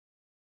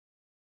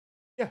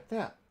Yeah,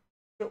 that.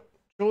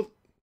 Show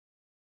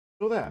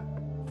that.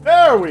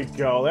 There we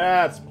go.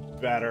 That's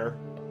better.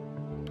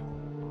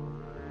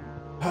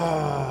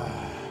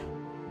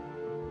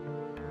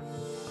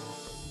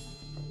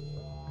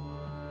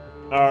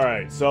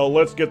 Alright, so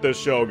let's get this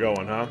show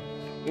going, huh?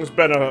 It's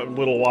been a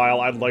little while.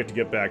 I'd like to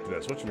get back to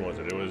this. Which one was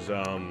it? It was,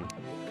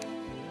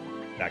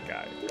 that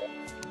guy.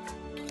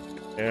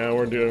 And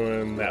we're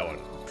doing that one.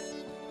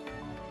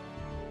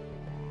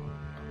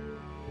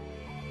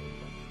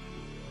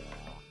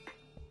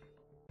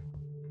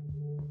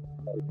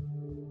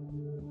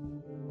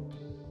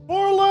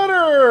 Four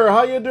letter!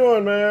 How you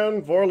doing,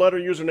 man? Four letter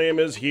username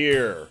is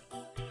here.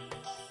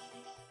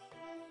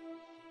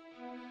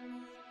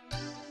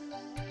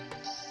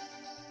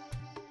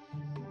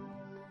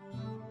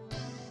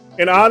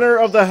 In honor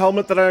of the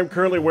helmet that I am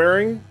currently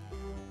wearing,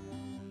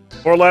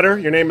 four letter,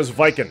 your name is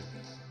Viking.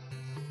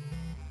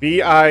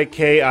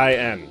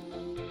 V-I-K-I-N.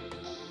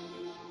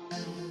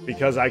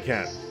 Because I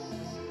can.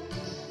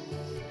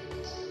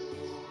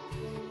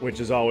 Which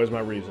is always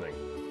my reasoning.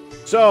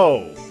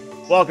 So,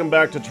 welcome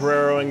back to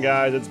Terreroin,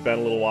 guys. It's been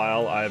a little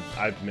while.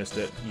 I've missed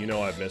it. You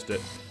know I've missed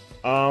it.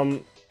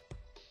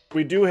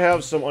 We do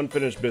have some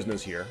unfinished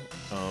business here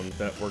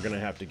that we're going to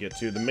have to get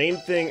to. The main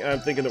thing I'm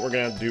thinking that we're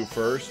going to have to do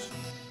first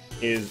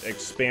is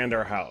expand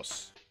our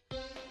house.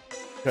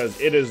 Because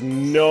it is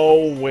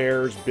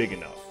nowhere's big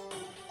enough.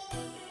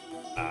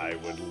 I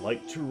would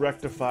like to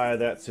rectify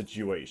that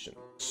situation.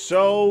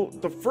 So,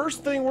 the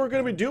first thing we're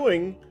going to be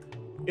doing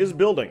is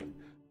building.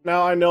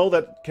 Now, I know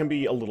that can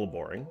be a little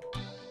boring,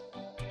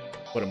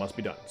 but it must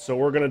be done. So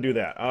we're going to do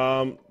that.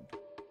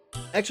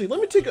 Actually,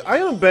 let me take I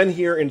haven't been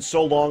here in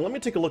so long. Let me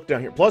take a look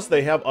down here. Plus,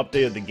 they have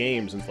updated the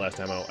game since last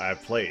time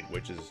I've played,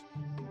 which is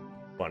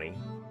funny.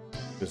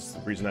 Because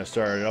the reason I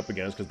started it up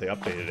again is because they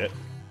updated it.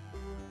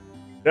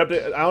 I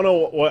don't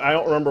know what, I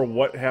don't remember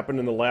what happened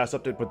in the last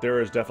update, but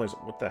there is definitely...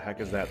 What the heck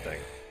is that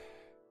thing?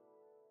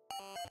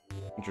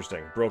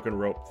 Interesting. Broken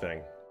rope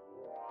thing.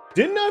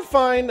 Didn't I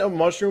find a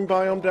mushroom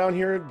biome down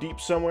here deep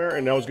somewhere,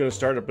 and I was going to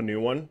start up a new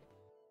one?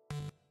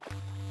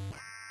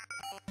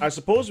 I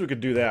suppose we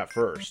could do that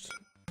first.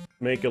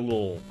 Make a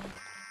little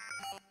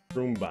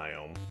room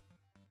biome.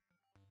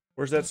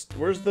 Where's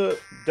the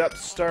depth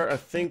start? I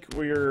think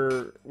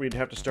we'd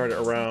have to start it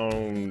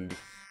around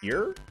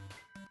here?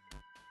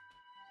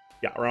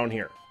 Yeah, around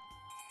here.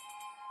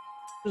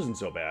 This isn't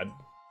so bad.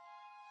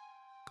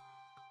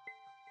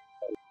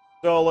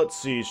 So let's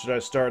see, should I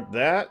start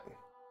that?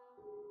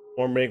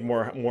 Or make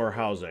more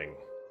housing?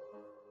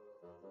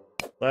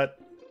 Let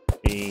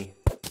me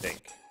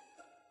think.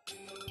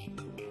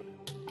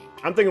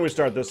 I'm thinking we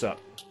start this up.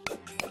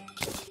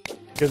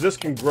 Because this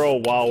can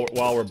grow while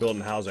we're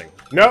building housing.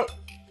 No!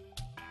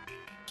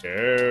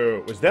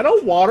 Oh, is that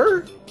a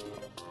water?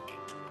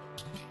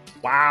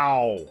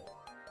 Wow.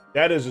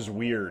 That is just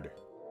weird.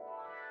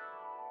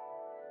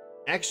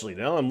 Actually,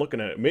 now I'm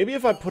looking at it. Maybe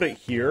if I put it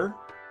here...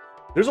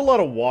 There's a lot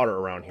of water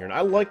around here, and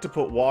I like to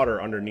put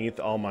water underneath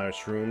all my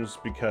shrooms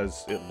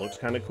because it looks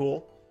kind of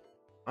cool.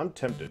 I'm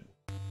tempted.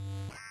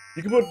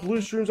 You can put blue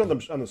shrooms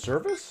on the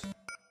surface?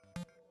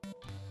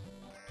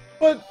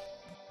 But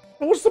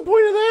what's the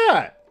point of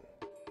that?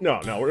 No,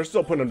 we're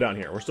still putting them down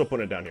here. We're still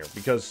putting it down here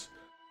because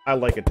I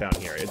like it down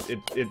here.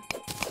 It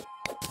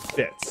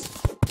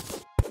fits.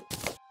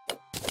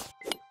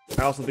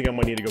 I also think I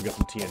might need to go get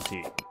some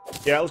TNT.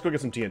 Yeah, let's go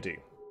get some TNT.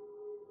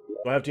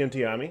 Do I have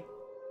TNT on me?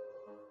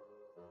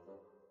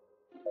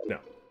 No.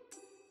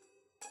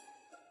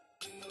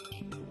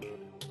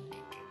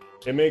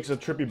 It makes a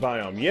trippy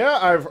biome. Yeah,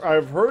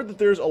 I've heard that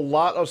there's a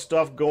lot of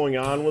stuff going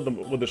on with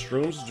the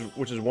shrooms,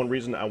 which is one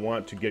reason I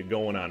want to get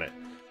going on it.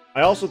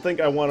 I also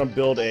think I want to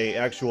build a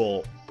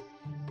actual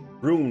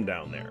room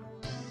down there.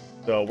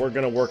 So we're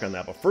gonna work on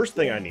that. But first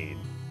thing I need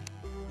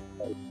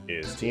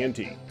is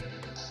TNT.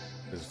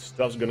 This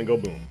stuff's gonna go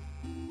boom.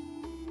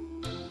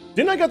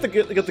 Didn't I get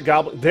the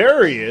goblin?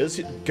 There he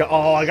is.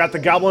 Oh, I got the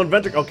goblin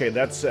inventor. Okay,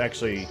 that's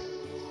actually.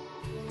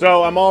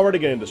 So I'm already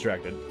getting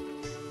distracted.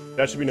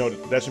 That should be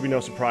no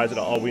surprise at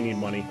all. We need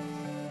money.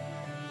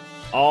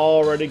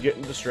 Already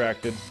getting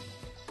distracted.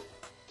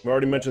 I've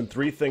already mentioned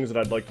 3 things that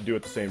I'd like to do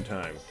at the same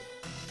time.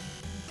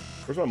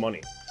 Where's my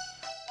money?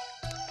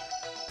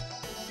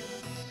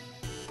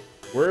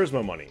 Where is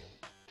my money?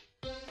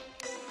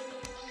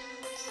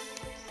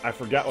 I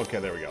forgot. Okay,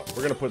 there we go.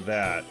 We're gonna put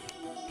that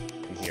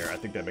in here. I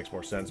think that makes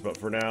more sense. But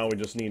for now, we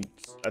just need.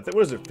 I think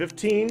what is it?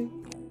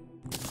 15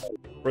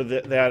 for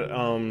that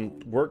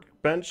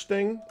workbench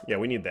thing. Yeah,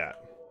 we need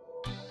that.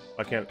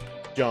 I can't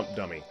jump,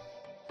 dummy.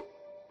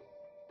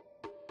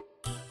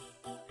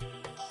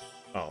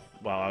 Oh,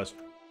 wow, I was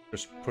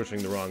just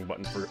pushing the wrong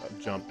button for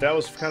jump. That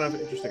was kind of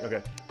interesting.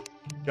 Okay.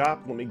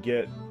 Chop, let me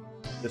get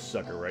this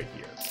sucker right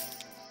here.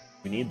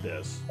 We need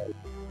this.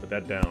 Put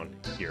that down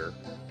here.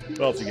 What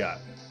else you got?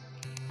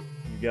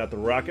 You got the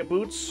rocket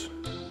boots,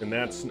 and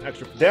that's an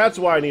extra. That's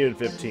why I needed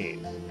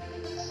 15.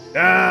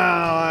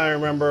 Ah, I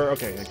remember.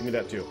 Okay, give me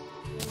that too.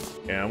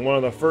 And one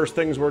of the first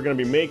things we're going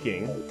to be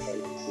making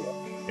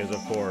is,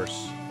 of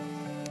course,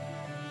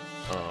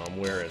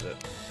 where is it?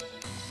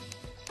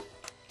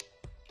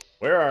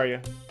 Where are you?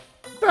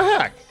 What the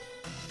heck?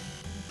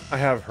 I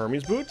have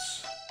Hermes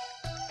boots.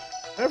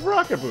 I have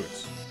rocket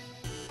boots.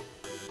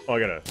 Oh, I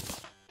gotta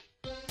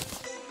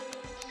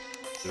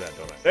do that,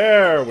 don't I?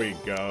 There we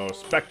go.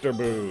 Spectre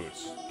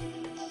boots.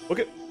 Look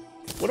at.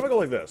 What if I go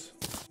like this?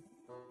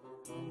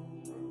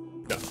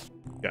 No.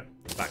 Yeah,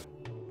 fine.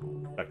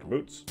 Spectre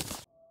boots.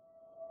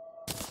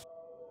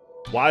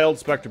 Wild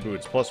Spectre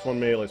boots. +1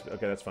 melee.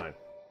 Okay, that's fine.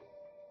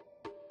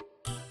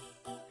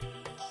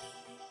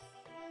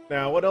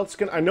 Now, what else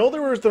can... I know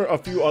there was a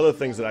few other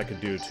things that I could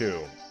do,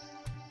 too.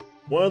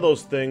 One of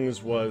those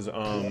things was,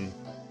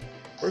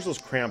 where's those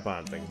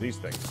crampon things? These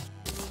things.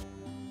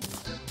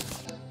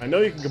 I know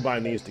you can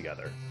combine these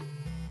together.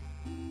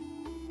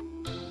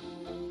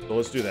 So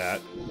let's do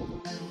that.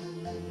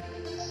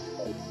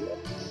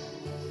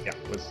 Yeah,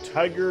 with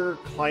Tiger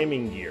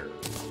climbing gear.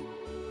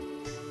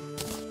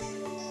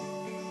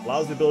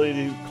 Allows the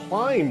ability to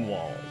climb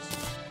walls.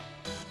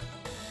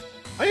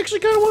 I actually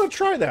kind of want to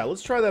try that.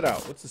 Let's try that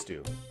out. What's this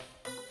do?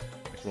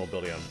 Extra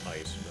mobility on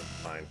ice. That's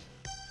fine.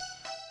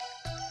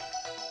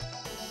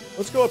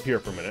 Let's go up here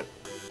for a minute.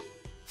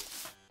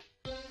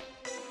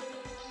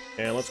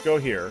 And let's go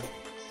here.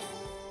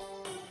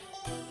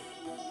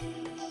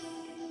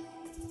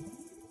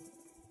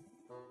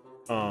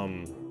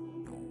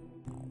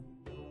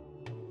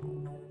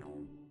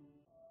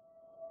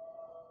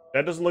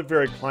 That doesn't look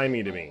very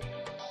climby to me.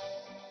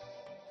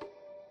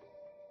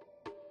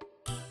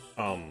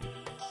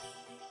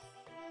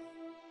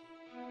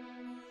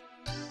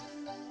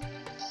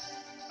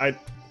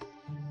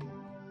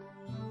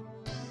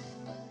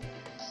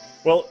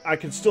 Well, I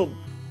can still...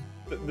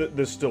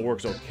 this still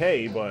works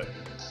okay, but...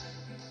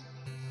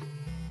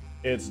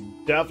 it's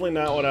definitely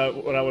not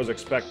what I was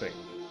expecting.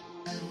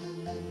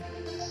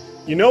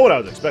 You know what I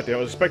was expecting. I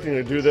was expecting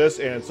to do this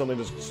and something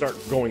just start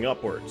going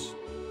upwards.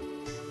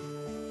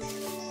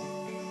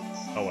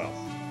 Oh well.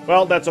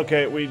 Well, that's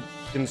okay. We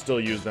can still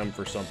use them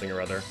for something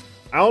or other.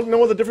 I don't know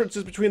what the difference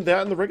is between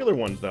that and the regular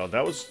ones, though.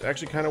 That was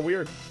actually kind of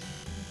weird.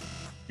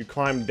 You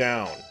climb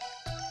down.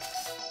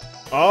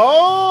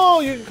 Oh,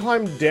 you can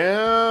climb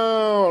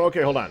down.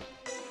 Okay, hold on.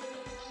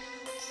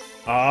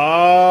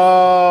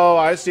 Oh,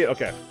 I see it.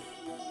 Okay.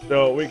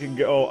 So we can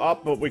go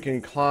up, but we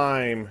can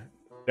climb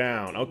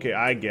down. Okay,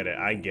 I get it.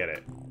 I get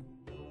it.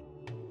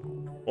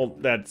 Well,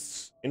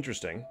 that's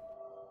interesting.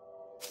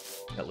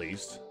 At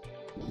least.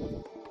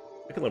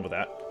 I can live with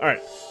that.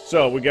 Alright,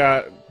 so we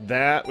got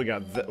that. We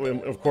got that.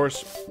 Of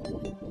course,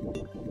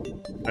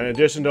 in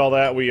addition to all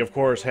that, we of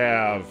course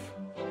have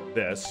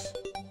this.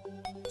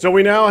 So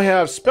we now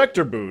have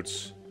Spectre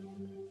boots,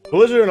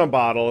 Blizzard in a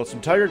bottle, some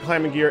Tiger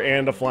climbing gear,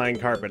 and a flying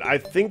carpet. I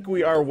think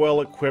we are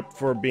well equipped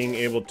for being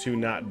able to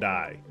not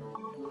die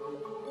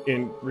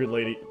in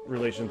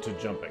relation to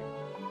jumping.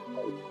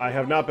 I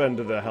have not been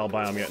to the Hell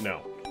biome yet,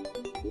 no.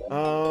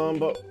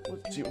 But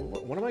let's see,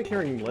 what am I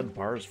carrying lead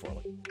bars for?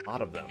 Like, a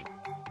lot of them.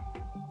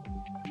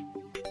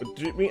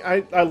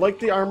 I like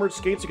the armored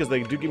skates because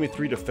they do give me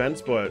 3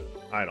 defense, but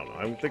I don't know.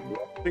 I think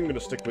I'm going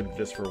to stick with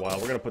this for a while.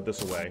 We're going to put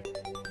this away.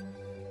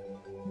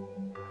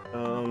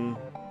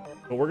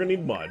 But we're going to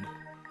need mud.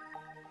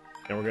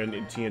 And we're going to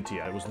need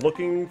TNT. I was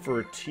looking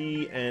for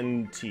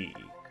TNT.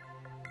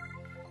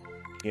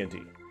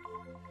 TNT.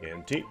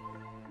 TNT.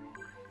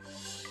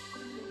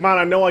 Come on,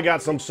 I know I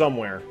got some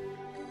somewhere.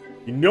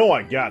 You know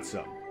I got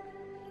some.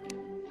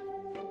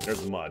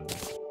 There's the mud.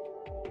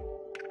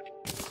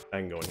 I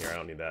can go in here. I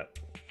don't need that.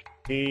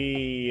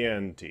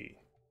 TNT.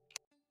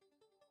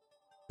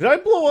 Did I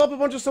blow up a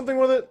bunch of something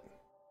with it?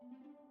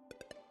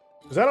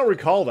 Because I don't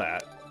recall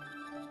that.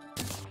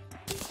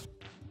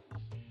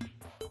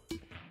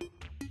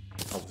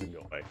 I'll just go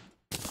away.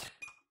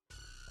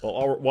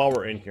 Well, while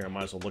we're in here, I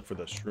might as well look for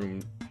the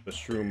shroom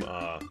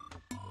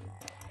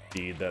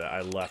deed that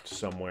I left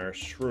somewhere.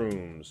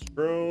 Shrooms.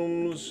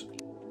 Shrooms.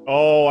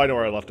 Oh, I know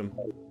where I left them.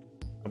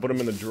 I put them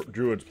in the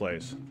druid's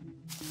place.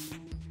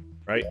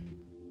 Right?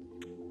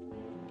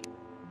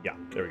 Yeah,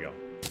 there we go.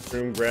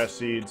 Shroom, grass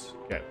seeds.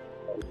 Okay.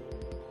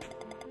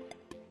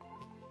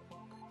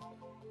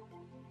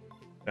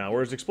 Now,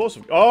 where's the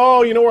explosive?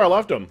 Oh, you know where I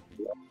left them?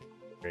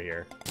 Right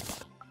here.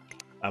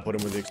 I put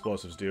them with the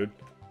explosives, dude.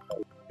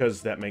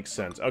 Because that makes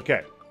sense.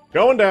 Okay.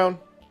 Going down.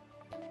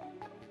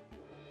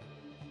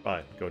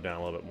 Probably go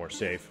down a little bit more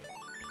safe.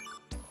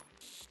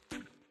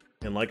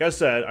 And like I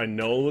said, I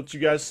know what you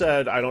guys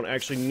said. I don't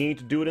actually need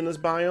to do it in this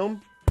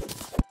biome.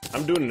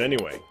 I'm doing it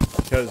anyway.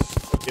 Because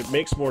it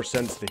makes more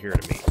sense to hear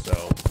to me.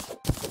 So,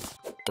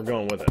 we're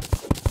going with it.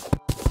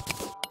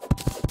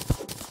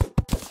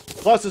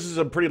 Plus, this is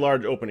a pretty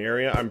large open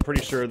area. I'm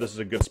pretty sure this is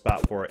a good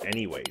spot for it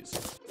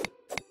anyways.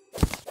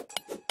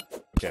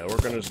 Okay, we're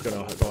just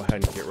gonna go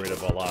ahead and get rid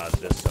of a lot of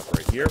this stuff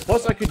right here.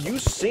 Plus, I could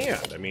use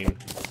sand. I mean,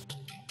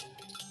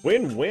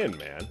 win-win,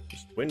 man.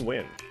 Just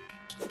win-win.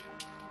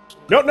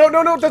 No, no,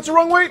 no, no! That's the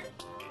wrong way!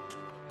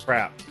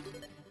 Crap.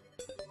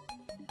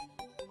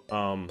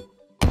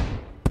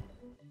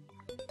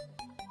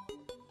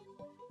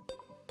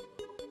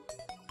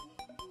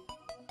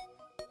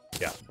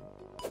 Yeah.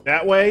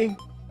 That way.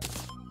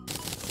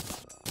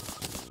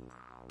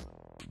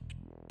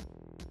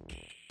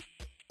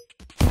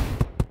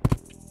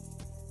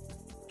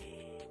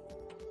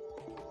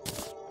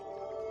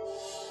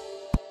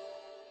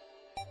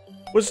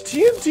 Was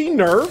TNT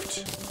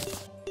nerfed?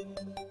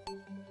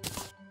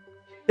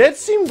 That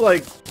seemed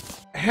like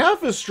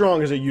half as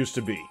strong as it used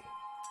to be.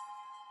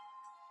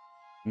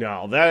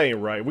 No, that ain't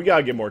right. We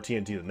gotta get more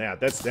TNT than that.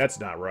 That's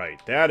not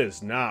right. That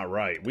is not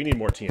right. We need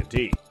more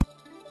TNT.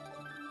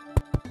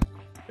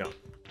 No.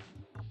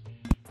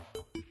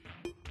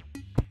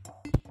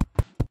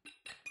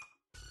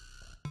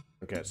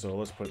 Okay, so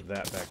let's put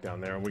that back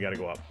down there, and we gotta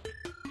go up.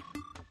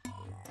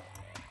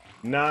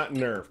 Not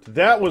nerfed.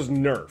 That was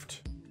nerfed.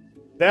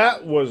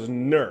 That was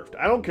nerfed.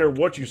 I don't care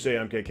what you say,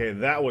 MKK.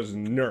 That was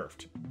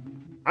nerfed.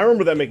 I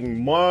remember that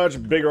making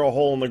much bigger a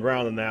hole in the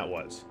ground than that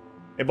was.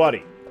 Hey,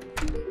 buddy.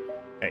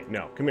 Hey,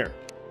 no, come here.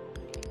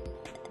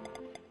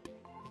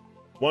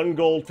 1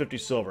 gold, 50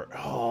 silver.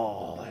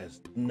 Oh, that is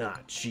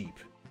not cheap.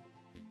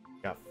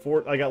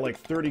 I got like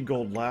 30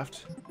 gold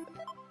left.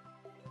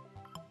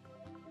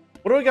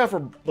 What do I got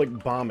for, like,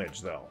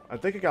 bombage, though? I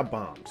think I got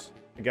bombs.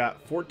 I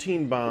got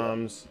 14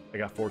 bombs. I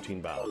got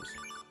 14 bombs.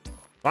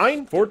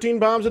 Fine, 14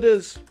 bombs it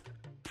is.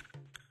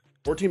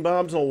 14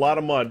 bombs and a lot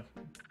of mud.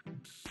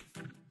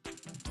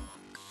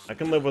 I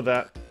can live with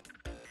that.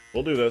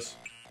 We'll do this.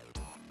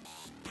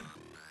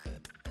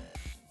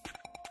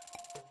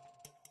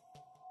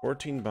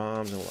 14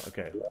 bombs and a lot.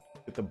 Okay,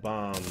 get the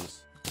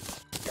bombs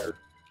here.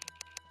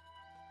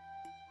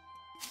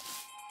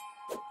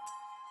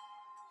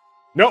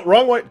 No,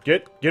 wrong way.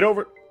 Get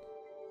over it.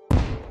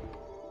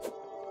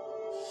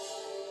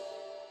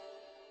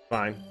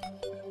 Fine.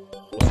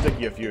 We'll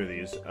sticky a few of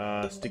these.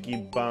 Sticky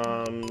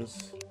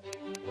bombs.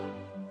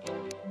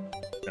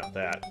 Not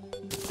that.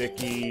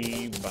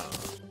 Sticky bomb.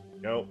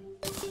 Nope.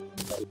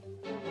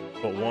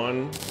 Put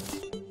one.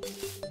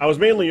 I was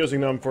mainly using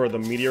them for the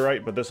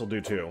meteorite, but this will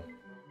do too.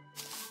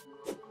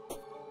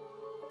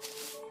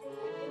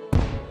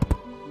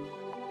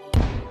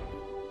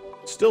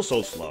 Still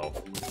so slow.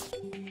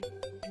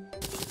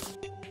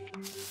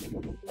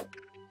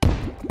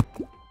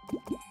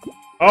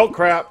 Oh,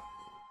 crap.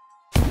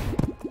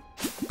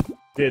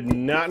 Did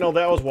not know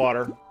that was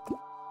water.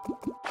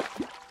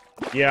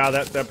 Yeah,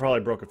 that probably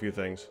broke a few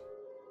things.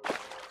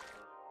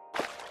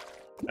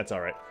 That's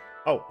alright.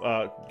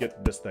 Oh,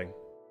 get this thing.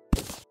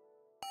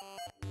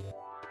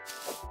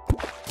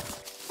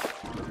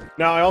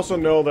 Now, I also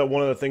know that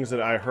one of the things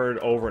that I heard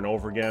over and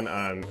over again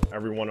on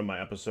every one of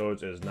my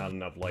episodes is not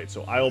enough light.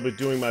 So I will be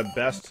doing my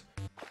best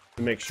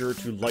to make sure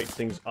to light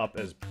things up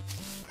as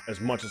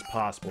much as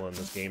possible in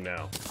this game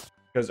now.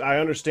 Because I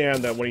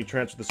understand that when you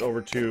transfer this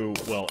over to,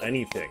 well,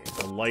 anything,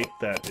 the light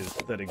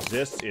that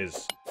exists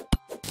is,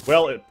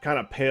 well, it kind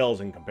of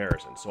pales in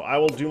comparison. So I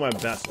will do my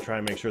best to try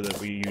and make sure that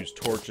we use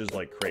torches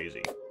like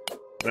crazy.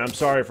 And I'm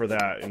sorry for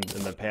that in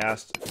the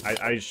past.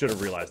 I should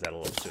have realized that a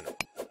little sooner.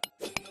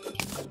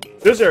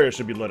 This area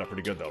should be lit up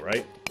pretty good, though,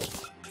 right?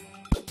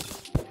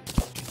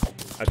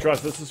 I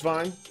trust this is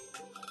fine.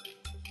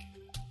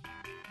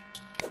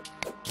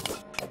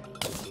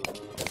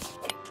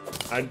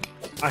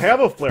 I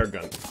have a flare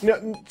gun.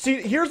 Now, see,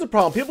 here's the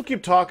problem. People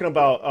keep talking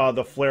about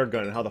the flare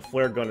gun and how the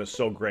flare gun is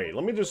so great.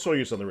 Let me just show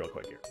you something real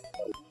quick here.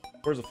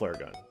 Where's the flare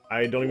gun?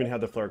 I don't even have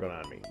the flare gun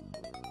on me.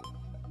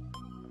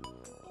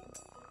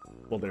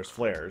 Well, there's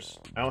flares.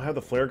 I don't have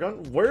the flare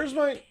gun? Where's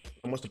my...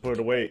 I must have put it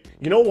away.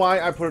 You know why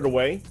I put it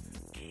away?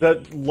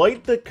 The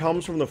light that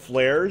comes from the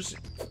flares,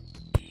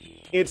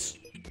 it's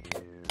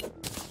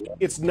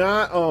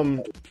not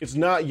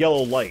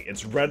yellow light.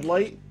 It's red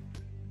light.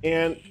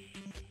 And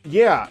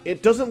yeah,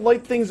 it doesn't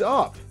light things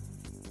up.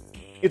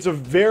 It's a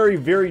very,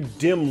 very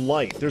dim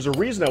light. There's a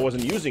reason I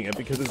wasn't using it,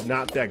 because it's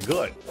not that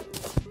good.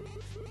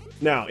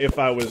 Now, if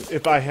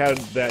I had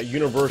that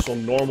universal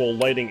normal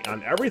lighting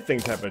on everything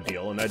type of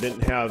deal, and I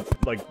didn't have,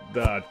 like,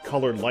 the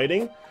colored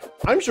lighting,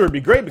 I'm sure it'd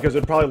be great because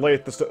it'd probably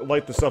light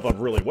the stuff up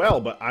really well,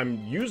 but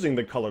I'm using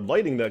the colored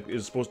lighting that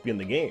is supposed to be in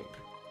the game.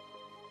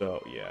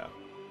 So, yeah.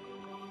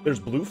 There's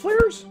blue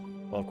flares?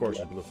 Well, of course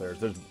there's blue flares.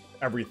 There's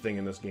everything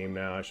in this game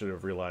now. I should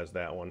have realized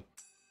that one.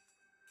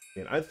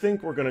 And I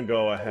think we're gonna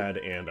go ahead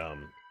and, I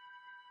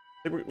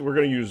think we're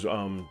gonna use,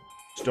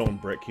 stone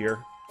brick here.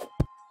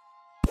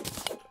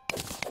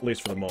 At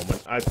least for the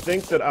moment. I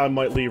think that I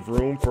might leave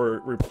room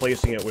for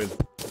replacing it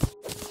with...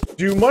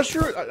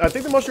 I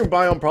think the mushroom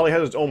biome probably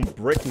has its own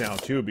brick now,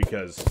 too,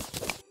 because...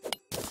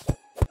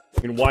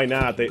 I mean, why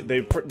not?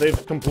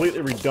 They've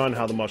completely redone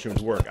how the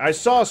mushrooms work. I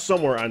saw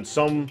somewhere on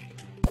some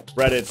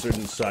Reddits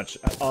and such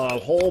a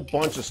whole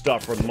bunch of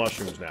stuff for the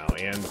mushrooms now,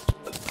 and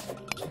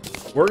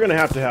we're gonna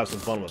have some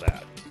fun with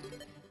that.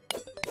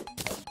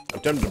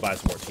 I'm tempted to buy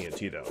some more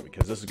TNT, though,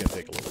 because this is gonna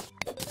take a little...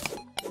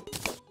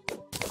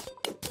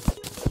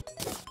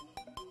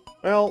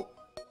 Well,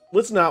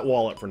 let's not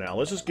wall it for now.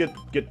 Let's just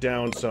get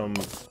down some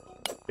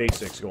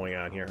basics going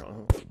on here.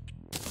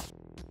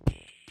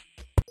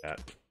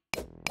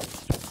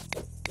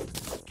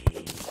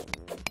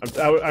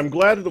 I'm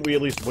glad that we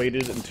at least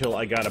waited until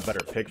I got a better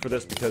pick for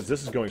this, because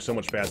this is going so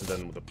much faster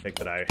than the pick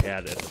that I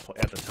had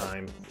at the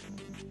time.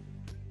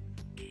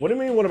 What do you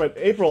mean? What am I?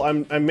 April?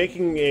 I'm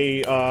making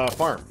a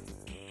farm.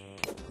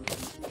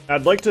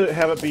 I'd like to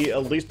have it be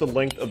at least the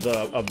length of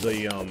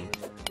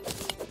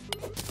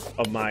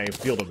of my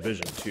field of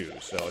vision too.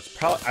 So it's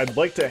probably, I'd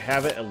like to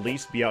have it at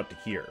least be out to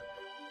here,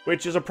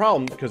 which is a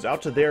problem because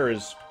out to there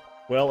is,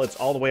 well, it's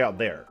all the way out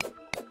there.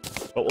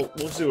 But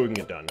we'll see what we can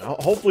get done.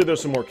 Hopefully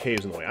there's some more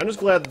caves in the way. I'm just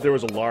glad that there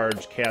was a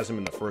large chasm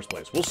in the first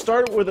place. We'll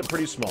start with it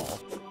pretty small.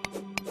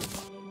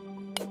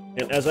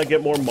 And as I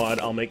get more mud,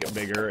 I'll make it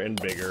bigger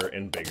and bigger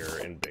and bigger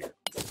and bigger.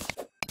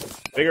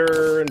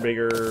 Bigger and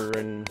bigger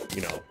and,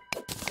 you know,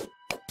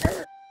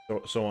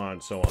 so on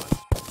and so on.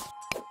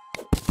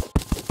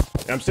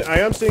 I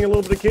am seeing a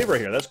little bit of cave right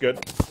here. That's good.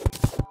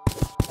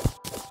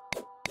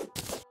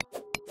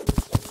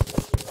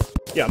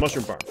 Yeah,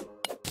 mushroom farm.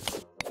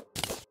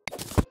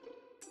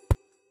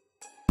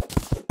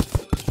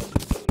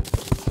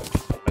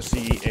 I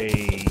see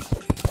a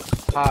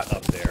pot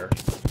up there.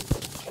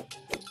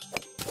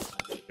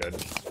 Good.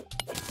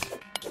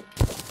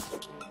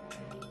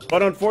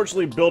 But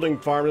unfortunately, building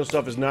farms and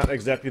stuff is not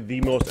exactly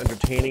the most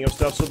entertaining of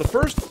stuff. So the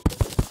first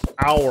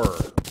hour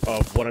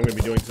of what I'm going to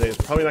be doing today is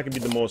probably not going to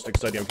be the most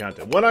exciting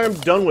content. When I am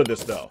done with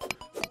this, though,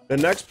 the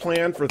next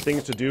plan for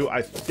things to do,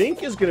 I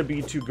think, is going to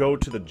be to go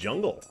to the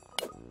jungle.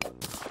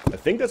 I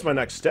think that's my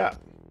next step.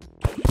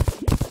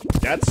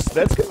 That's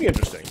going to be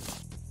interesting.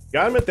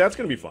 Gotta admit, that's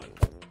going to be fun.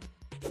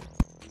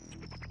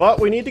 But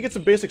we need to get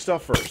some basic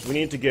stuff first. We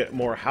need to get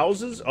more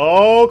houses.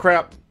 Oh,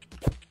 crap.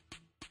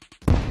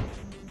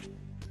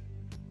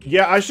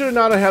 Yeah, I should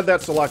not have had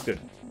that selected.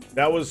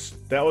 That was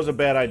a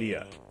bad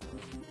idea.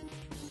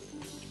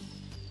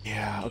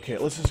 Yeah, okay,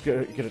 let's just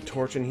get a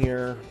torch in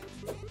here.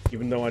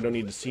 Even though I don't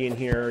need to see in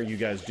here, you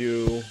guys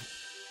do.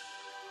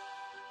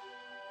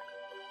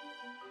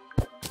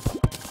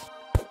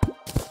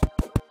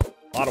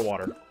 A lot of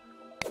water.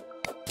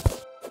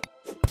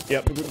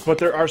 Yeah, but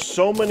there are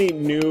so many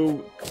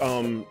new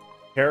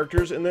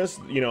characters in this,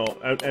 you know,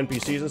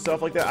 NPCs and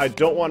stuff like that. I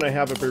don't want to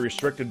have it be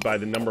restricted by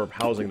the number of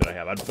housing that I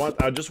have.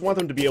 I just want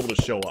them to be able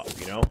to show up,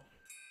 you know?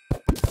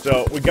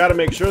 So we got to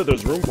make sure that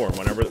there's room for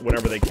them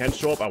whenever they can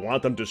show up. I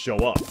want them to show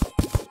up.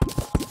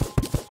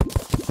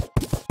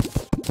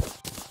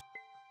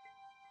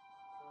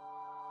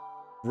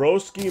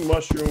 Roski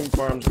mushroom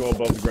farms go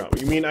above the ground.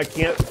 You mean I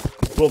can't?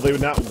 Will they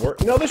not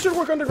work? No, they should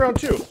work underground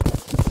too.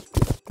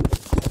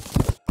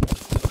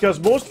 Because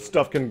most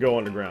stuff can go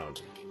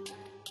underground.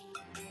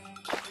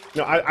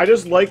 No, I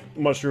just like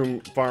mushroom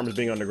farms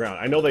being underground.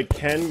 I know they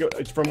can go,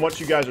 from what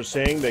you guys are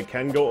saying, they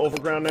can go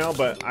overground now,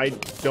 but I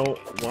don't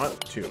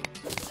want to.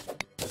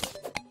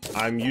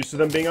 I'm used to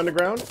them being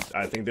underground.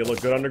 I think they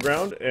look good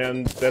underground,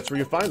 and that's where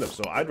you find them.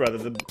 So I'd rather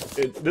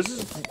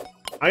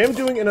I am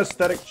doing an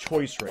aesthetic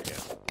choice right now.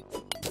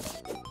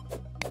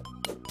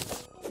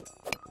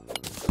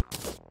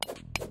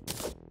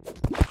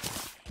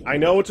 I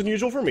know it's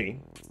unusual for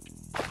me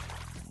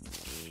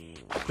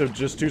to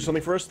just do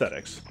something for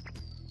aesthetics,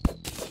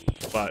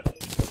 but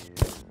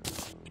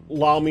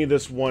allow me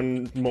this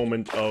one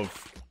moment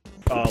of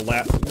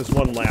this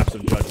one lapse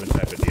of judgment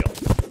type of deal.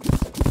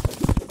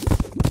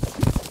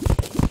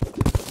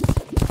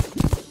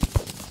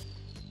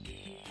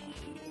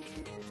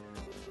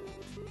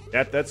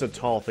 That's a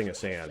tall thing of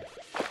sand.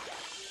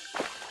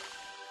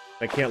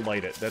 I can't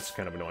light it. That's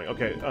kind of annoying.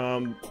 Okay,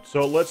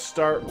 so let's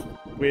start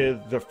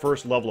with the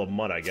first level of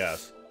mud, I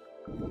guess.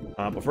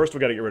 But first we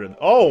got to get rid of.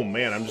 Oh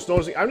man, I'm just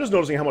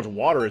noticing how much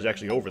water is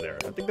actually over there.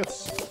 I think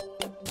is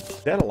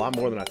that a lot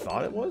more than I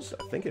thought it was.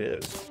 I think it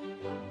is.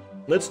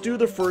 Let's do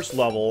the first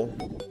level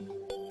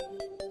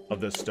of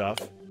this stuff.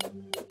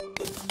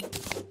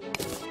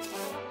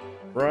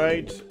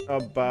 Right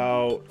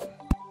about.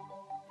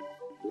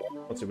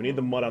 Let's see. We need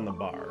the mud on the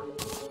bar.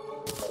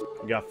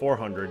 We got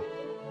 400.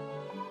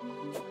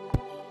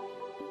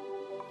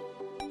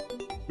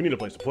 We need a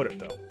place to put it,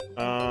 though.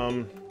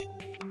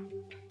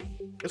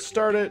 Let's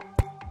start it.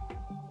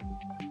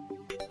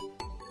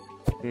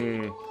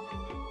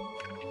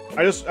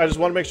 I just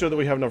want to make sure that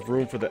we have enough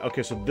room for the.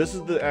 Okay, so this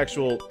is the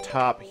actual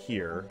top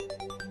here.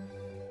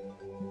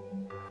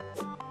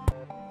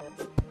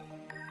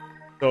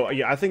 So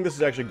yeah, I think this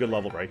is actually a good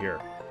level right here.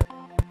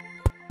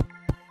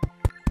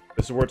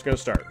 This is where it's going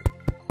to start.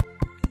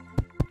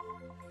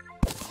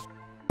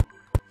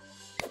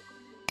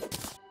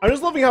 I'm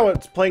just loving how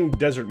it's playing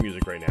desert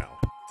music right now.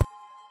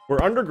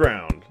 We're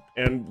underground,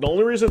 and the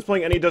only reason it's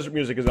playing any desert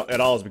music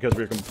at all is because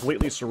we're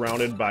completely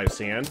surrounded by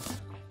sand.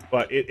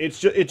 But it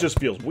just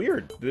feels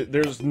weird.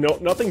 There's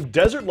nothing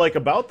desert-like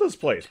about this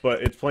place,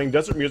 but it's playing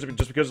desert music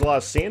just because there's a lot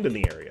of sand in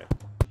the area.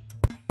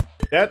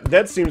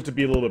 That seems to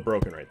be a little bit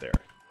broken right there,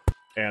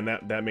 and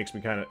that makes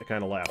me kind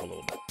of laugh a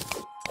little bit.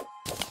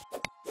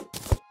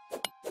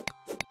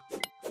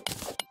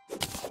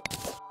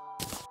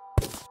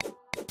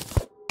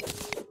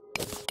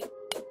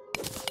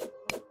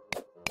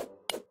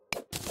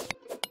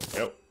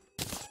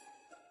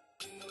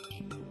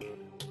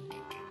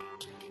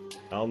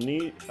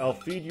 I'll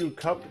feed you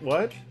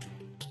what?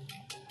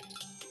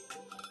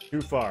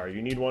 Too far.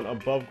 You need one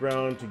above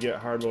ground to get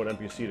hard mode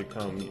NPC to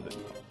come.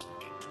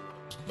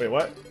 Wait,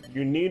 what?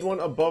 You need one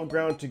above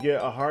ground to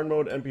get a hard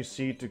mode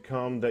NPC to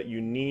come that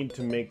you need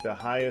to make the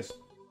highest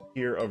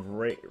tier of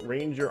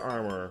ranger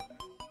armor.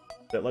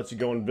 that lets you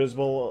go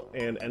invisible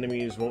and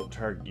enemies won't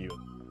target you.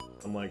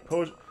 I'm like,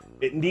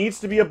 it needs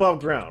to be above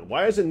ground.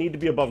 Why does it need to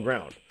be above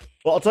ground?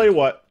 Well, I'll tell you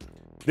what.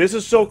 This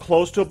is so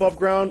close to above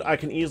ground, I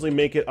can easily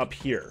make it up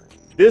here.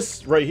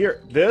 This right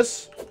here,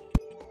 this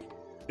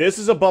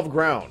is above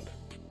ground.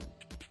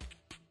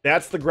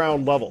 That's the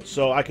ground level,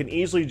 so I can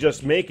easily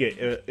just make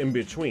it in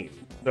between.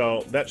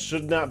 So that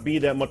should not be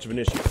that much of an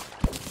issue.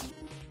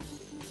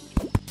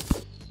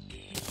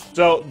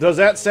 So, does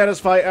that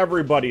satisfy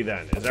everybody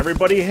then? Is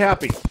everybody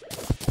happy?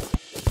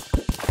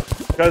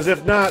 Because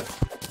if not,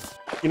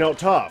 you know,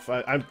 tough.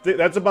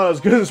 That's about as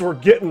good as we're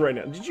getting right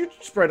now. Did you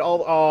spread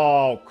all...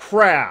 Oh,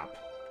 crap.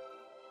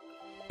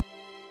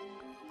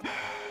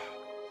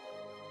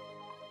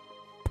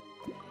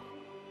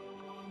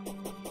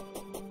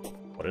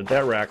 What did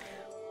that wreck?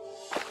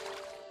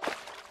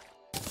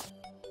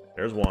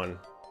 There's one.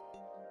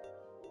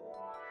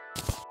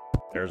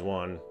 There's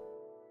one.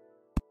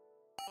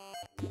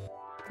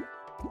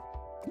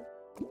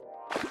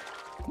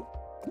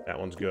 That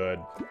one's good.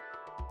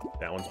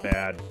 That one's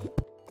bad.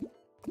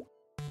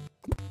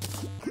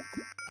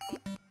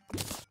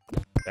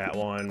 That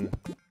one.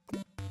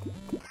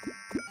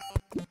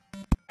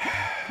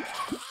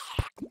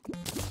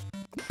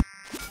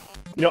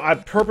 You know, I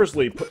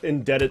purposely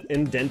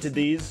indented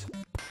these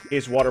in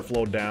case water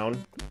flowed down.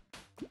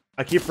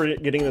 I keep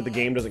forgetting that the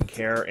game doesn't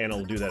care, and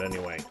it'll do that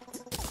anyway.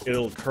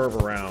 It'll curve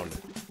around.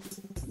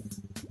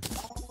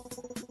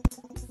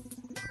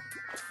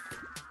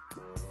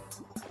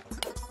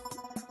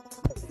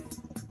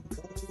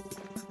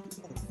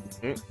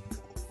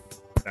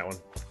 That one.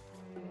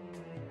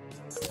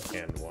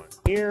 And one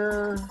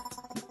here.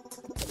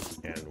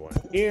 And one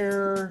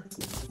here.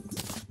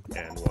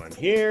 And one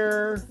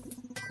here.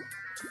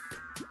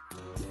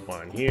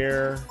 One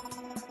here.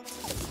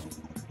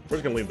 We're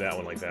just gonna leave that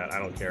one like that. I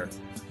don't care.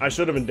 I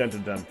should have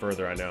indented them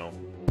further, I know.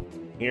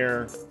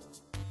 Here.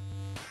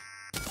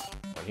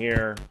 One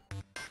here.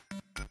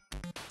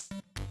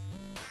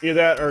 Either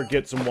that or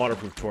get some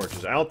waterproof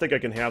torches. I don't think I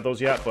can have those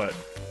yet, but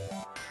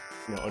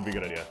you know, it'd be a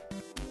good idea.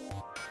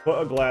 Put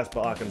a glass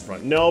block in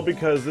front. No,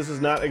 because this is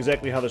not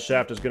exactly how the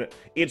shaft is gonna...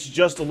 It's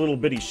just a little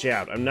bitty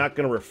shaft. I'm not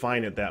gonna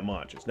refine it that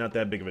much. It's not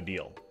that big of a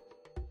deal.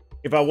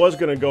 If I was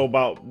gonna go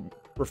about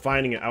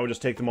refining it, I would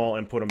just take them all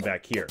and put them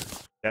back here.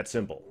 That's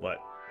simple, but,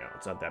 you know,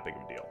 it's not that big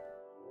of a deal.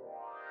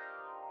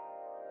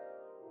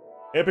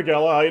 Hey,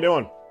 Pagella, how you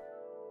doing?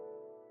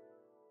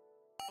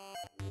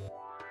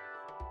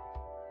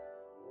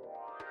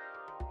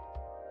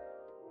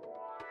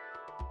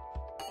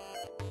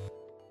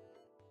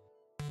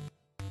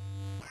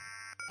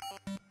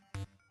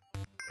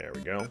 There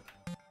we go.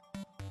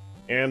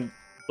 And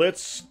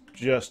let's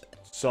just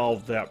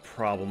solve that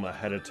problem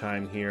ahead of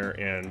time here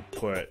and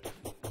put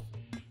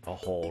a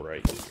hole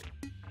right here.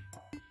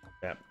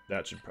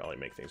 That should probably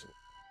make things...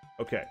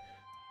 Okay.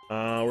 We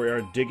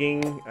are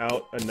digging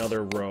out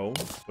another row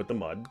with the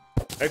mud.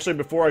 Actually,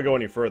 before I go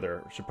any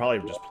further, I should probably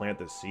just plant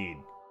this seed.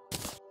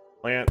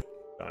 Plant.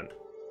 Done.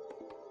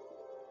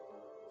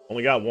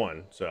 Only got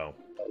one, so...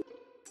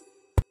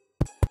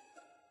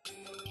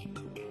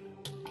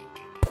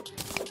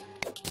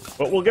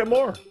 But we'll get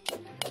more.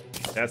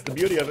 That's the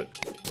beauty of it.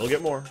 We'll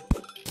get more.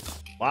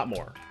 A lot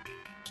more.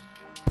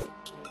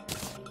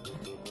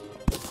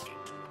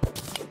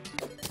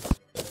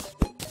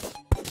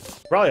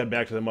 Probably head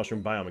back to the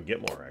mushroom biome and get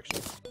more,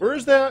 actually. Where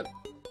is that?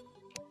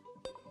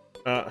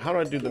 How do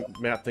I do the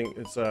map thing?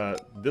 It's,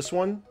 this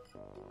one?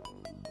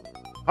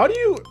 How do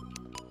you...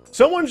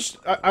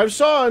 I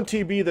saw on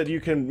TB that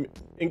you can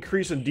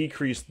increase and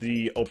decrease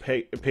the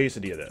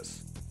opacity of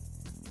this.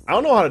 I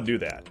don't know how to do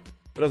that.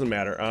 It doesn't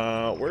matter.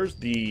 Where's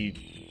the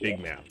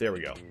big map? There we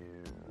go.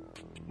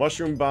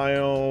 Mushroom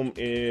biome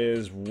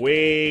is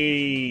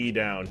way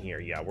down here.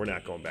 Yeah, we're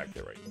not going back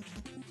there right now.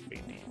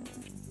 Way deep.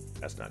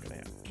 That's not gonna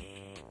happen.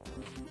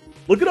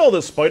 Look at all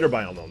this spider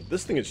biome, though.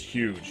 This thing is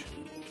huge.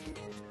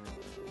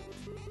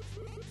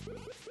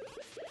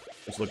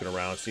 Just looking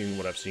around, seeing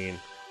what I've seen.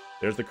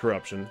 There's the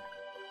corruption.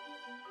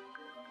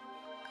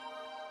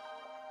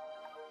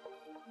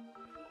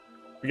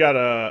 We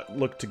gotta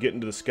look to get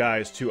into the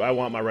skies, too. I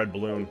want my red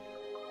balloon.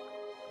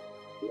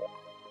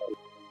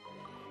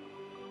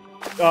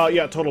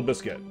 Yeah, Total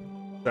Biscuit.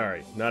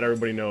 Sorry, not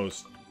everybody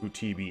knows who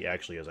TB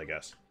actually is, I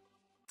guess.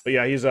 But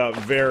yeah, he's a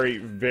very,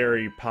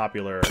 very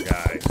popular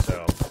guy,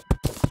 so...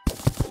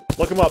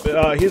 Look him up.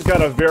 He's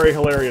got a very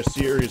hilarious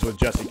series with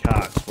Jesse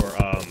Cox for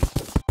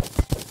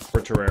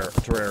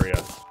Terraria.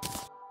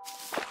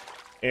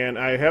 And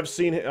I've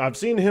seen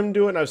him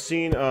do it, and I've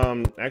seen,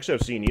 actually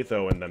I've seen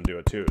Etho and them do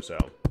it too, so...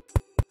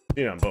 I've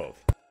seen it on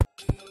both.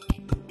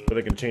 But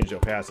they can change the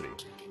opacity.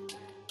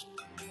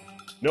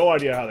 No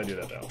idea how they do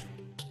that, though.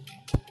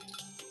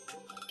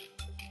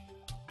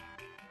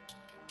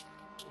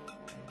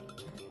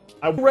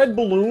 Red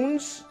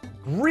balloons?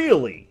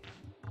 Really?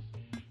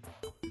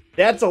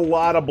 That's a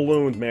lot of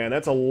balloons, man.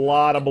 That's a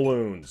lot of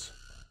balloons.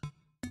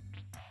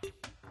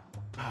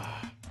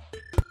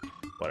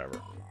 Whatever.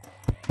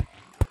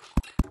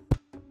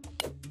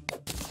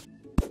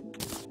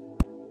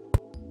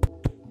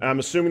 I'm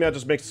assuming that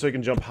just makes it so you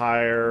can jump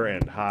higher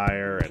and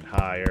higher and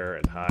higher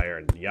and higher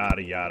and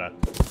yada yada.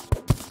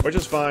 Which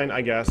is fine,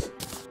 I guess.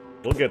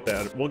 We'll get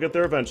that. We'll get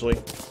there eventually.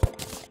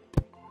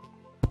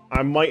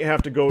 I might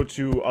have to go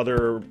to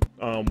other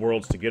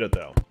worlds to get it,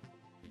 though.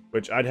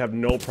 Which I'd have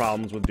no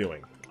problems with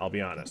doing. I'll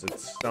be honest. It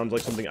sounds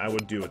like something I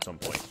would do at some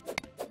point.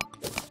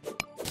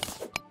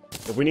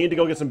 If we need to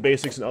go get some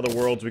basics in other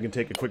worlds, we can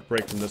take a quick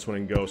break from this one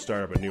and go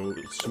start up a new,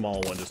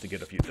 small one just to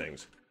get a few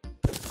things.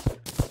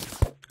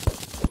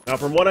 Now,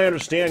 from what I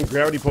understand,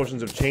 gravity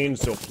potions have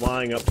changed, so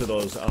flying up to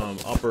those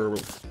upper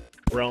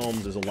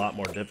realms is a lot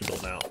more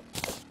difficult now.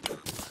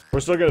 We're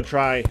still going to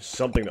try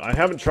something. I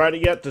haven't tried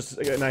it yet,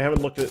 and I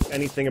haven't looked at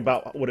anything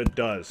about what it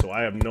does, so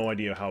I have no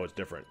idea how it's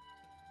different.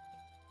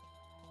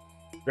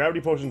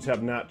 Gravity potions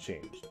have not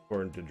changed,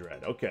 according to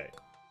Dread. Okay.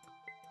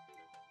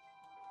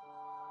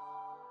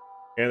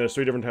 And there's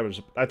 3 different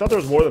types. I thought there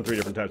was more than 3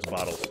 different types of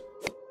bottles.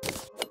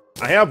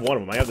 I have one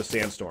of them. I have the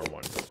Sandstorm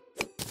one.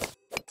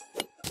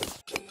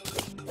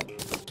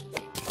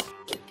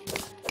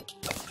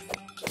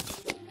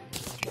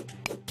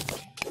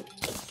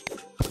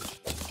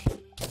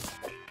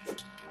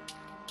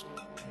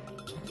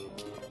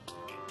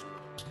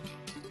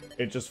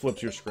 It just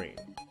flips your screen.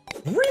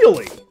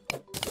 Really?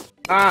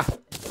 Ah!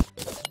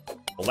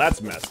 Well,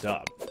 that's messed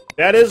up.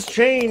 That is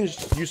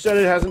changed! You said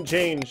it hasn't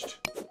changed.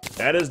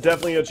 That is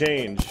definitely a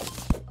change.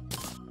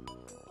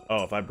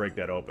 Oh, if I break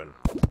that open.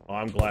 Oh,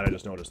 I'm glad I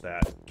just noticed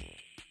that.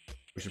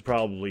 We should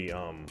probably,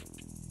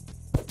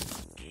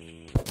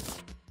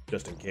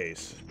 just in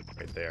case.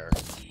 Right there.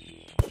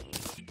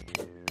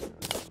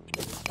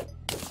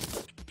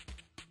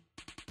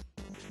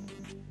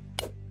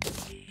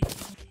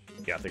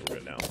 Yeah, I think we're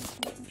good now.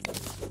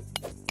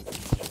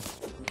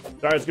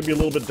 Sorry, it's gonna be a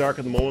little bit dark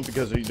at the moment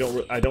because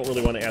I don't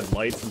really want to add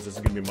light since this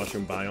is gonna be a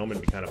mushroom biome and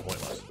it'd be kind of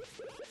pointless.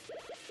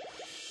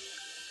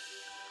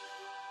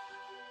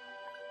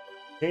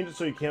 Change it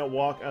so you can't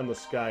walk on the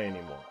sky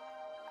anymore.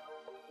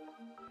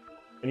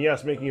 And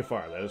yes, making a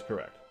fire, that is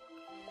correct.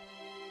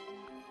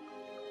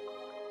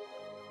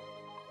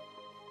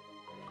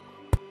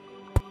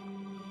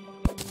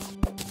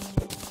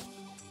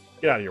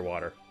 Get out of your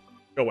water.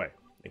 Go away.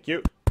 Thank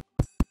you.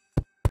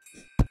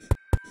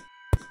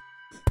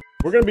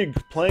 We're going to be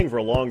playing for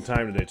a long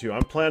time today, too.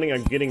 I'm planning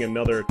on getting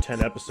another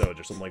 10 episodes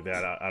or something like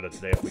that out of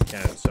today if we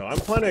can. So I'm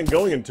planning on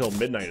going until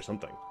midnight or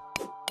something.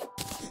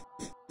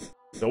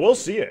 So we'll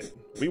see it.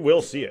 We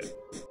will see it.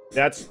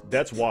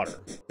 That's water.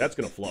 That's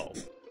going to flow.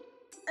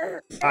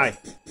 Hi.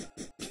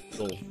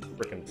 Little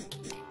frickin'.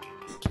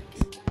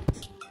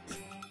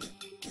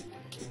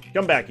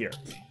 Come back here.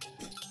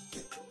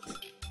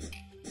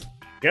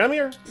 Come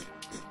here.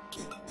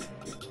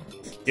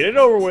 Get it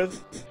over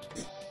with.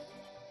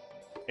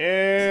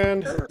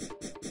 And...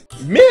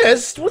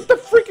 missed? What the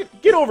freaking...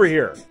 Get over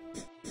here!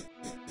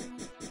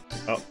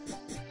 Oh.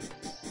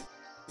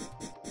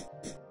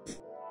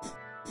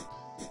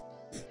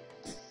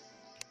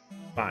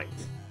 Fine.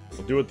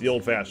 We'll do it the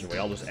old-fashioned way.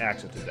 I'll just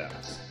axe it to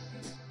death.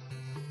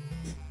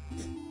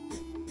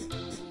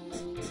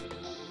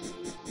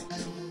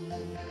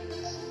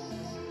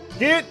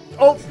 Get...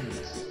 Oh!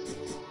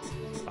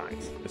 Fine.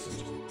 This is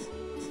just...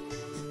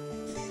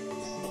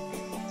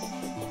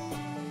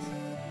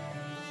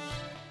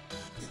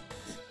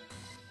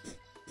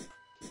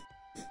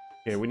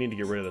 Okay, we need to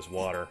get rid of this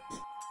water.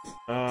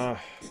 Well,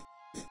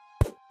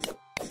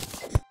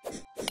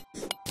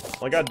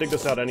 I gotta dig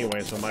this out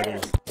anyway, so I might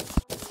as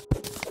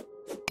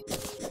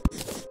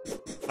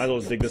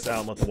well dig this out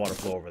and let the water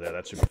flow over there.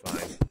 That should be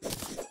fine.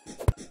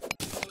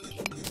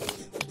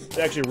 It's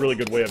actually a really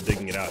good way of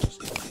digging it out.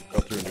 Just go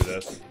through and do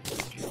this.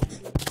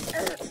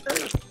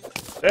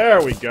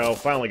 There we go.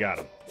 Finally got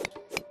him.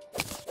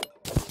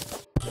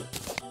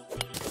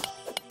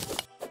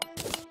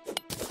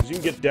 You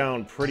can get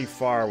down pretty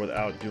far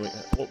without doing...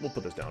 We'll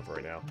put this down for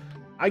right now.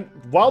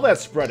 While that's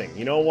spreading,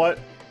 you know what?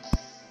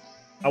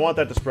 I want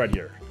that to spread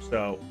here.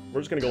 So,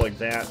 we're just going to go like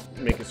that,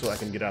 make it so I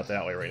can get out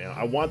that way right now.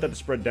 I want that to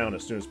spread down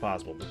as soon as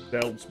possible.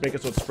 That'll make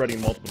it so it's spreading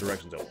in multiple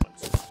directions at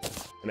once.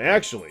 And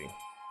actually,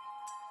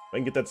 if I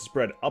can get that to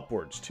spread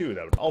upwards too,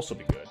 that would also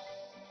be good.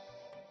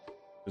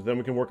 Because then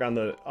we can work on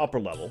the upper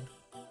level.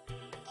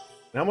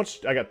 And how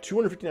much? I got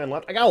 259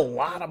 left. I got a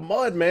lot of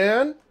mud,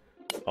 man!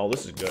 Oh,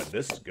 this is good.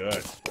 This is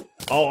good.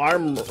 Oh, I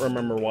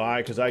remember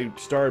why, because I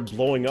started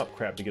blowing up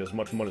crap to get as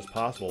much mud as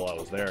possible while I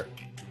was there.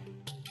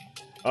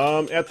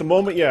 At the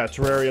moment, yeah,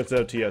 Terraria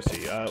instead of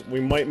TFC. We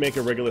might make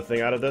a regular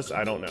thing out of this,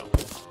 I don't know.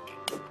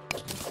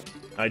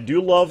 I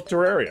do love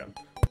Terraria.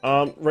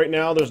 Right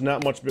now, there's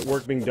not much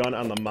work being done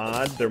on the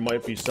mod. There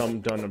might be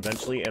some done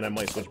eventually, and I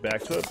might switch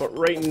back to it. But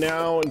right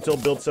now, until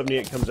Build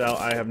 78 comes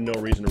out, I have no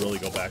reason to really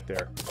go back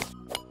there.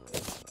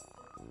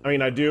 I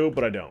mean, I do,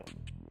 but I don't.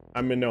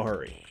 I'm in no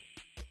hurry.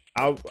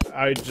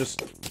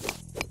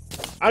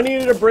 I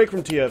needed a break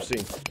from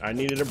TFC. I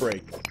needed a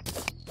break.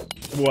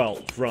 Well,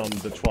 from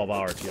the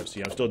 12-hour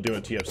TFC. I'm still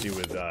doing TFC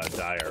with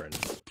Dyer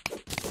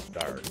and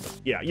Dyer.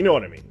 Yeah, you know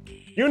what I mean.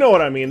 You know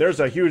what I mean. There's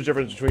a huge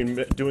difference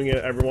between doing it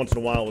every once in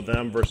a while with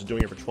them versus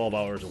doing it for 12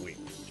 hours a week.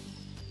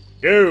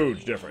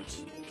 Huge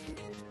difference.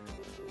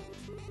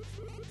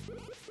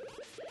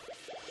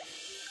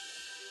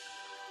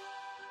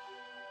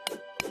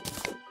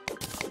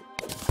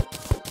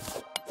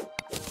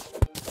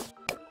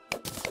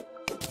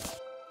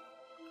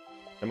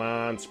 Come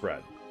on,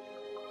 spread.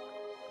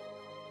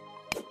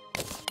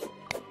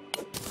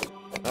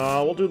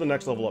 We'll do the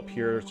next level up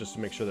here just to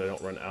make sure that I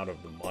don't run out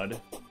of the mud.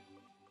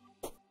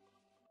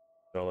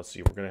 So let's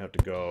see, we're gonna have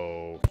to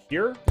go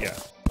here? Yeah.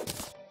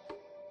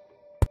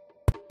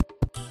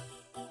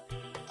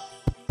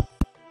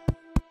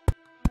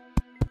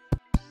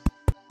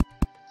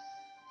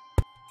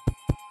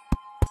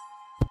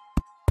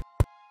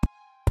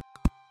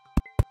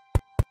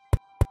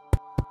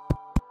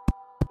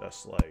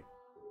 Just like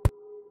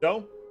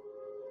so.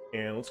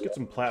 And let's get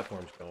some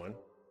platforms going.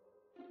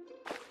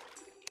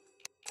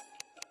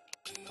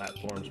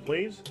 Platforms,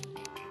 please.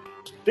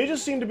 They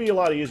just seem to be a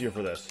lot easier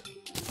for this.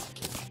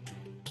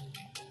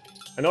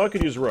 I know I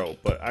could use rope,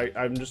 but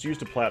I'm just used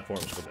to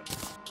platforms for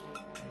this.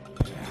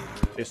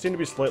 They seem to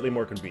be slightly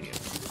more convenient.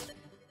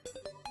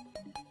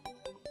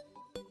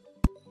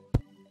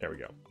 There we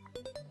go.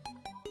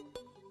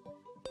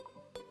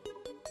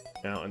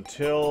 Now,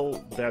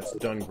 until that's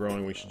done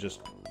growing, we should just...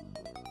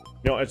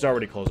 You know, it's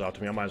already closed out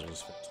to me. I might as well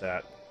just fix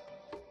that.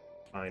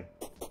 Fine.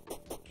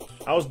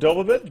 How's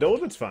Dovabit?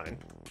 Dovabit's fine.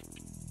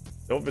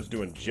 Dovabit's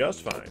doing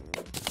just fine.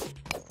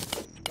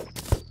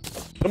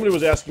 Somebody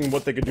was asking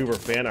what they could do for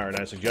fan art,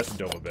 and I suggested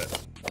Dovabit.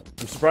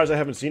 I'm surprised I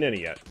haven't seen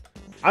any yet.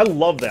 I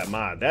love that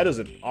mod. That is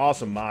an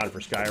awesome mod for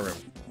Skyrim.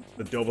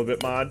 The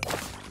Dovabit mod. I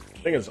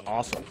think it's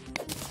awesome.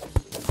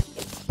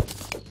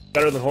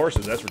 Better than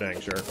horses, that's for dang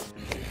sure.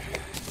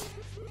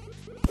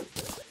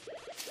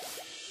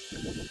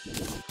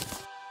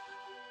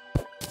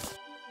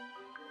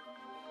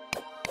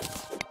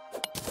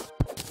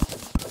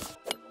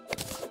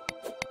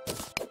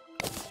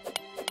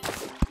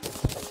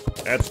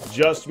 That's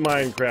just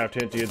Minecraft,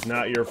 Hinty. It's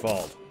not your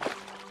fault.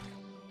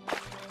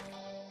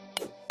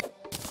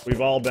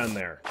 We've all been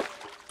there.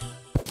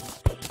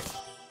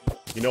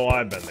 You know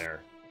I've been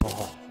there.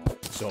 Oh,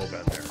 so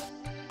been there.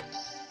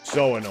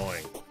 So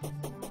annoying.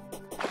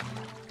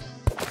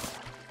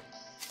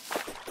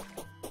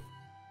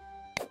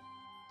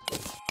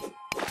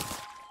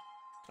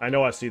 I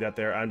know I see that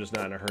there. I'm just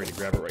not in a hurry to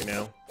grab it right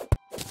now.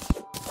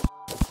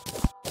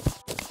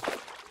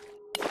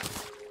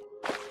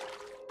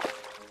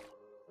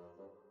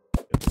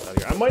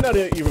 I might not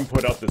even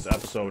put up this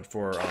episode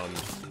for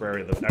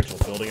Terraria, the actual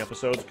building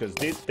episodes, because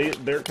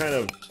they're kind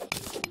of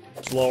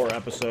slower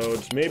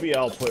episodes. Maybe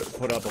I'll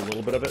put up a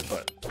little bit of it,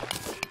 but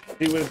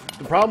see,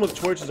 the problem with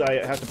Twitch is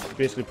I have to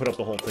basically put up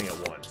the whole thing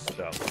at once.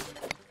 So,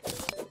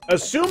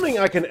 assuming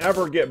I can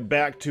ever get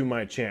back to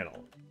my channel.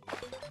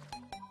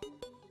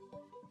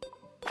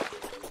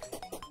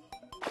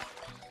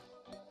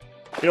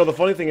 You know, the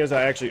funny thing is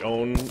I actually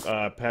own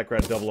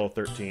Packrat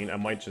 0013. I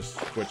might just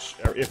switch...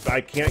 Or if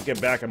I can't get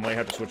back, I might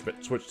have to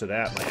switch to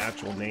that, my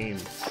actual name.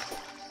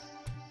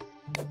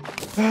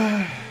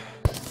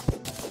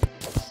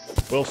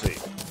 We'll see.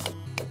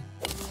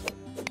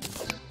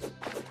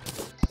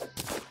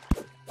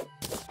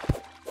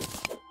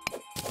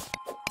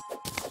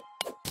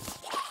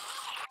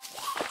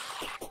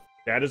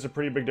 That is a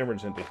pretty big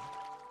difference, Hinty.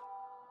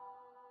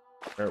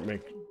 Or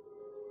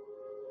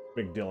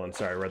McDillon,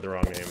 sorry, I read the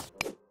wrong name.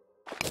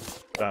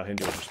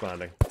 Hindu was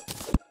responding.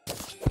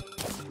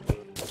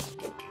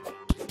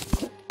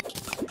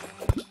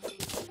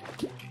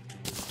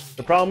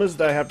 The problem is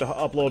that I have to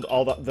upload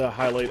all the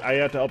highlight. I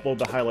have to upload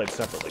the highlights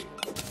separately.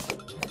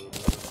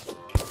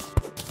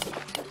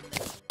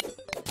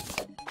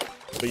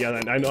 But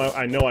yeah,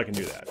 I know I can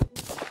do that.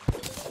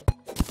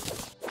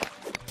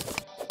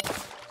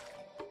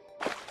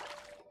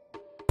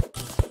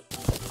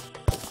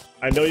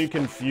 I know you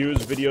can fuse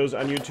videos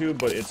on YouTube,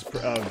 but it's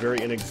a very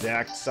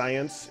inexact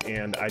science,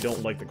 and I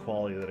don't like the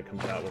quality that it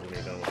comes out with when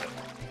you're done with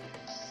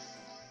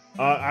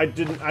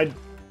it.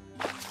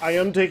 I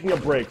am taking a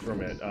break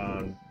from it.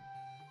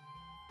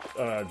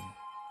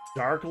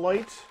 Dark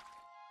light?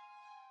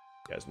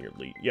 Guys near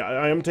lead. Yeah,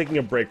 I am taking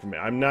a break from it.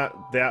 I'm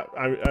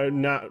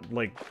not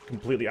like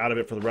completely out of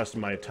it for the rest of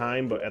my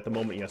time, but at the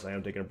moment, yes, I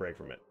am taking a break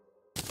from it.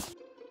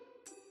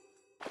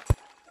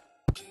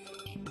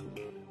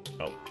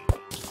 Oh.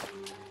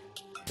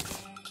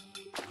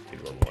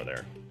 Need one more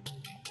there.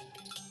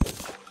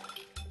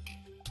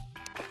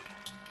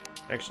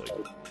 Actually,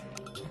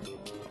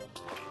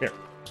 here.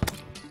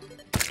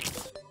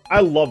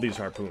 I love these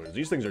harpoons.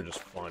 These things are just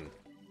fun.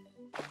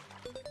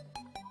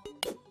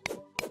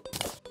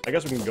 I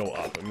guess we can go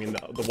up. I mean,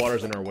 the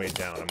water's in our way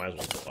down. I might as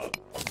well go up.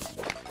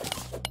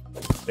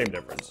 Same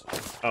difference.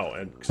 Oh,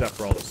 and except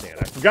for all the sand.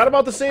 I forgot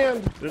about the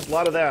sand! There's a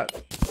lot of that.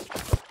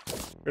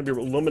 I'm gonna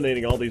be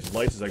illuminating all these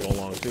lights as I go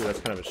along, too.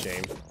 That's kind of a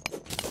shame.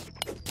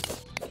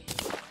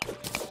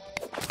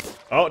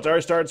 Oh, it's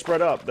already started to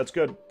spread up. That's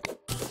good.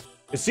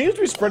 It seems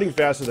to be spreading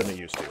faster than it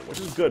used to, which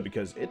is good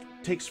because it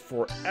takes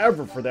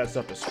forever for that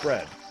stuff to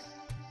spread.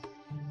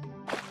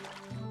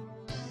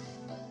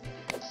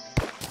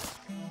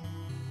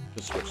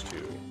 Just switch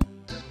to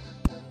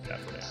that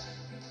for now.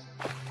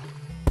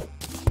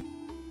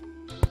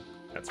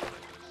 That's fine.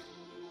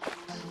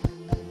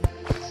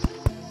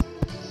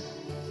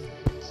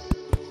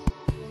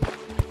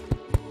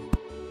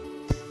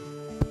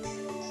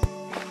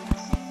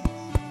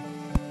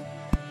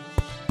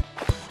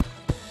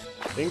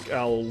 think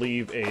I'll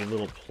leave a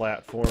little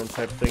platform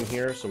type thing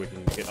here so we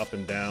can get up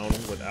and down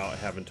without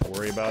having to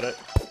worry about it.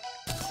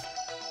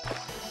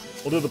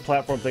 We'll do the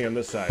platform thing on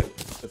this side.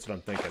 That's what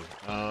I'm thinking.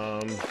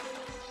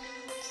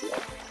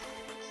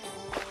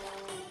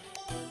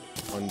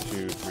 1,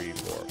 2, 3,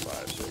 4,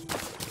 5, 6,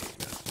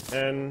 7,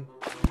 8, 9, 10.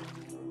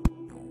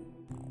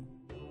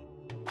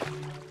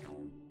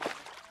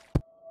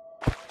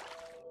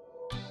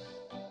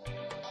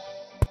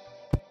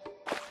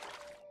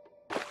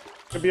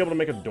 Should be able to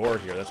make a door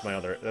here. That's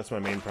my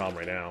main problem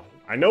right now.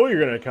 I know you're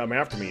gonna come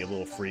after me, you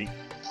little freak.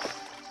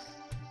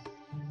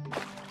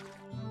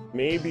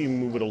 Maybe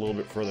move it a little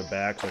bit further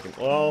back so I can...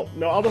 Well,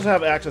 no, I'll just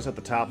have access at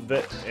the top of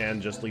it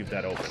and just leave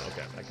that open.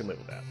 Okay, I can live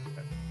with that.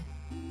 Okay.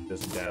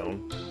 This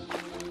down.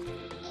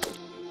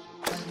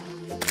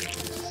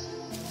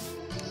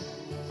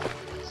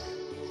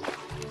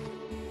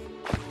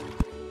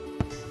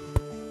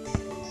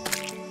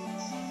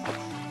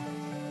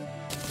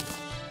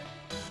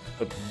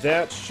 But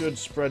that should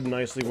spread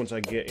nicely once I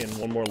get in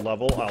one more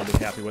level. I'll be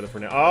happy with it for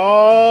now.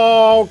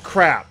 Oh,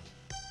 crap!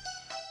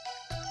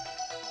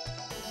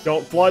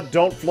 Don't flood,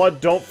 don't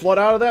flood, don't flood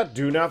out of that.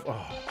 Do not...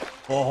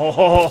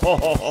 Oh,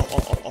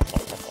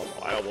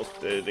 I almost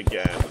did it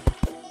again.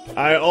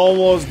 I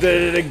almost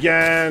did it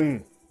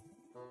again!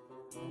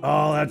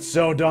 Oh, that's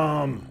so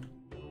dumb.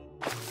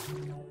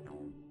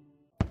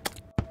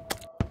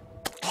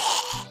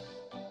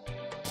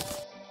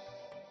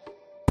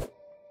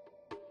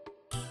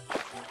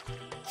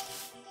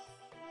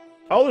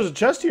 Oh, there's a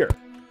chest here.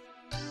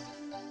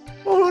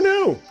 Oh,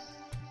 no!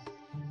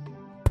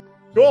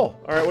 Cool.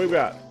 Alright, what do we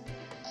got?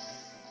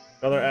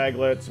 Another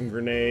aglet, some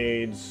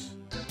grenades.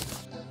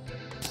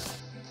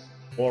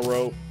 More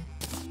rope.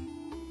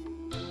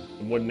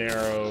 Some wooden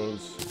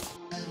arrows.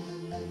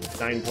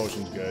 9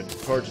 potions good.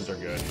 Torches are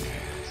good.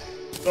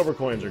 Silver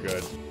coins are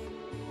good.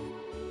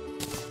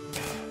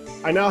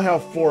 I now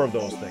have 4 of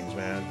those things,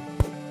 man.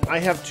 I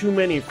have too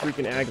many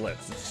freaking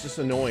aglets. It's just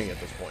annoying at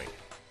this point.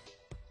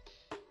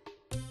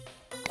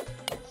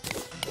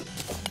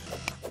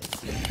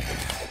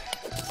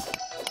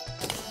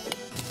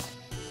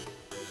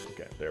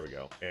 There we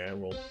go.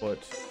 And we'll put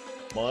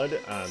mud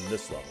on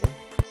this level.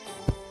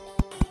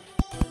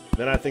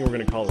 Then I think we're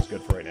going to call this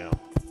good for right now.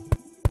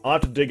 I'll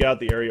have to dig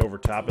out the area over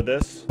top of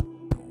this.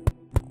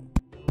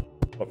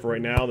 But for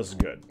right now, this is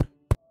good.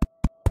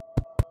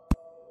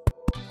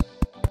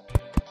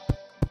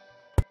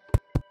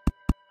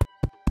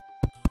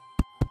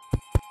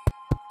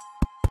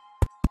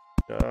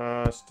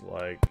 Just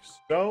like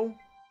so.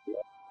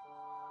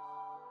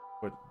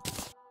 Put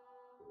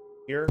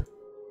here.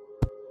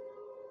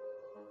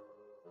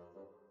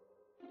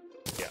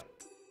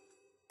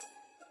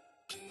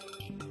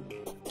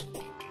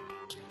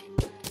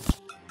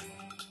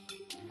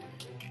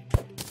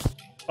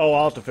 Oh,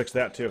 I'll have to fix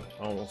that too.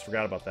 I almost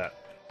forgot about that.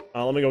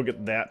 Let me go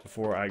get that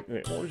before I...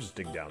 We'll just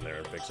dig down there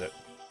and fix it.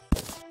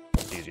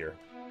 It's easier.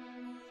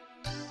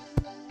 There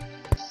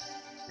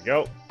we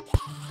go.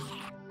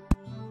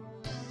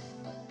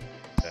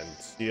 And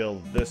seal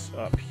this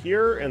up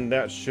here, and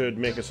that should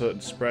make it so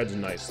it spreads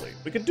nicely.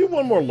 We could do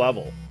one more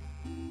level.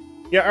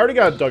 Yeah, I already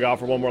got it dug out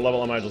for one more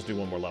level. I might as well do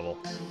one more level.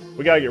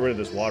 We gotta get rid of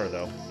this water,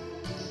 though.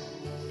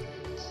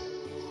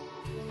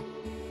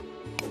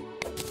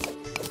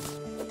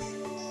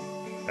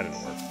 That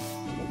didn't work.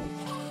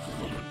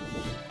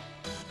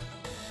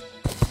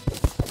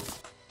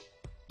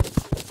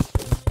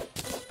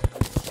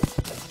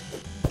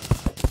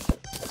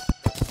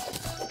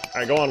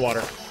 Alright, go on,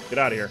 water. Get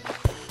out of here.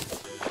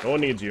 No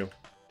one needs you.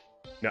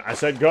 No, I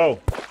said go.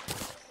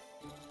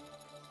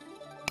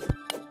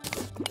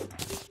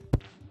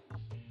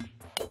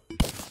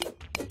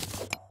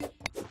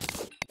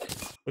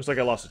 Looks like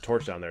I lost a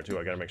torch down there, too.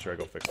 I gotta make sure I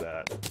go fix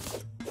that.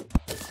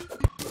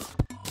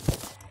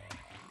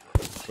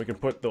 We can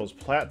put those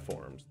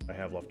platforms I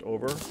have left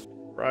over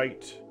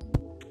right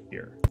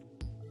here.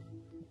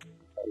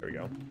 There we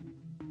go.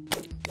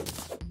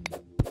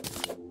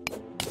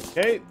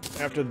 Okay,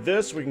 after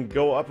this, we can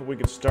go up and we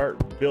can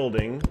start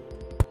building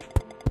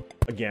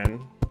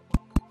again.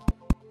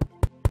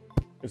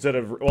 Instead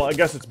of, well, I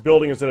guess it's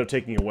building instead of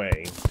taking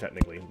away,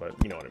 technically, but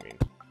you know what I mean.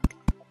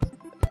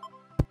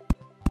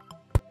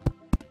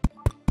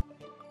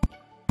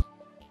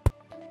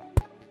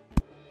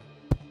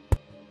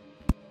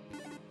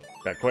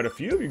 Got quite a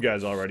few of you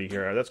guys already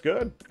here. That's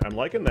good. I'm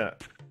liking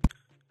that.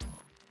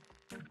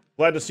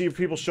 Glad to see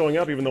people showing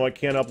up, even though I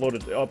can't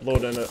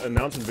upload an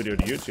announcement video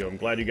to YouTube. I'm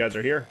glad you guys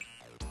are here.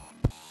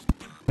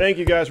 Thank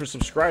you guys for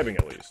subscribing,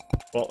 at least.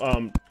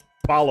 Well,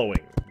 following,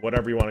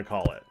 whatever you want to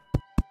call it.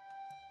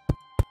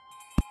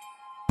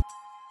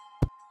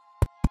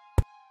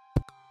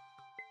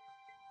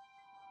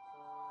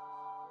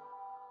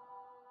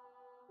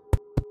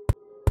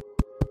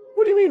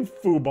 What do you mean,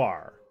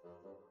 foobar?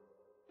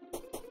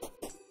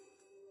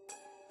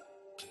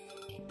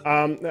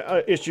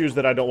 Issues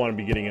that I don't want to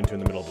be getting into in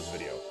the middle of this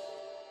video.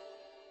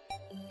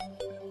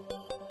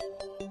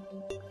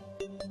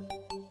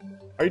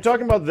 Are you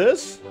talking about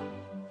this?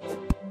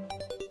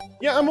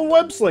 Yeah, I'm a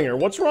web slinger.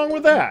 What's wrong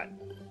with that?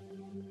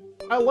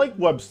 I like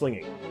web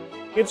slinging.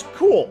 It's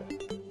cool.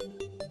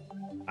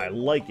 I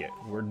like it.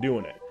 We're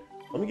doing it.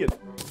 Let me get...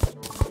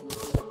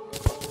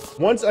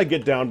 Once I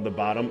get down to the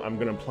bottom, I'm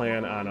gonna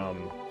plan on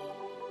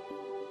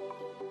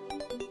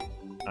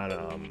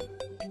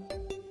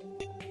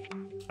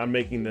I'm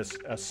making this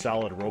a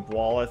solid rope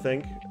wall, I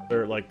think.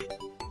 Or, like,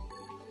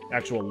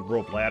 actual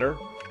rope ladder.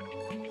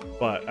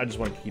 But I just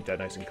want to keep that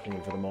nice and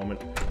clean for the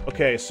moment.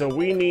 Okay, so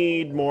we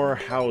need more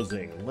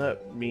housing.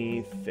 Let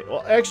me think.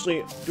 Well,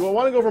 actually, do I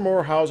want to go for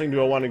more housing?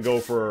 Do I want to go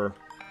for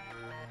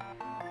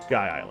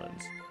Sky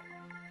Islands?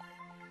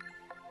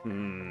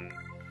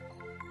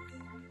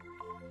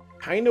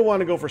 Kind of want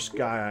to go for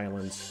Sky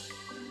Islands.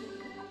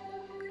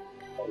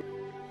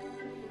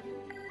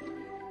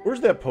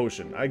 Where's that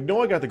potion? I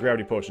know I got the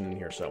gravity potion in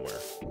here somewhere.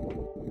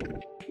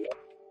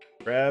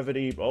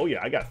 Gravity... Oh,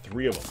 yeah, I got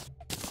 3 of them.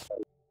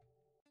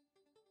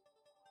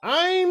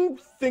 I'm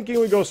thinking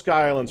we go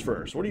Sky Islands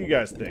first. What do you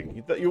guys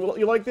think?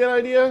 You like that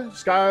idea?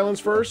 Sky Islands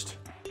first?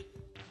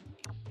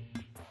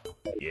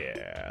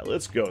 Yeah,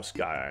 let's go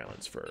Sky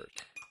Islands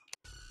first.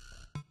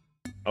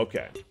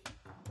 Okay.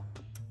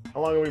 How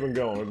long have we been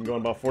going? We've been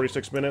going about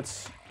 46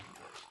 minutes.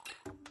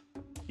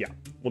 Yeah,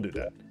 we'll do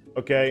that.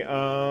 Okay,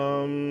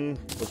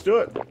 let's do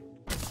it.